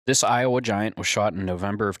This Iowa giant was shot in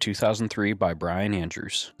November of 2003 by Brian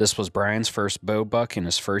Andrews. This was Brian's first bow buck in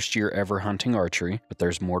his first year ever hunting archery, but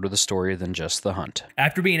there's more to the story than just the hunt.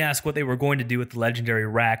 After being asked what they were going to do with the legendary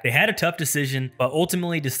rack, they had a tough decision, but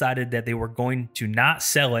ultimately decided that they were going to not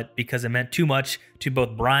sell it because it meant too much to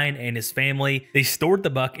both Brian and his family. They stored the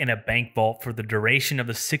buck in a bank vault for the duration of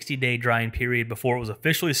the 60-day drying period before it was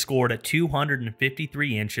officially scored at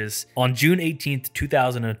 253 inches. On June 18th,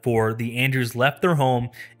 2004, the Andrews left their home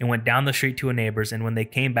and went down the street to a neighbor's, and when they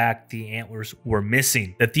came back, the antlers were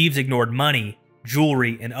missing. The thieves ignored money,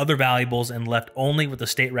 jewelry, and other valuables and left only with the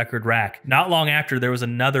state record rack. Not long after, there was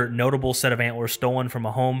another notable set of antlers stolen from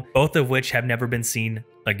a home, both of which have never been seen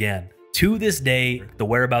again. To this day, the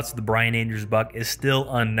whereabouts of the Brian Andrews buck is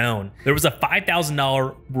still unknown. There was a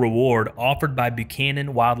 $5,000 reward offered by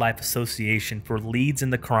Buchanan Wildlife Association for leads in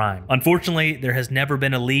the crime. Unfortunately, there has never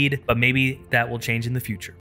been a lead, but maybe that will change in the future.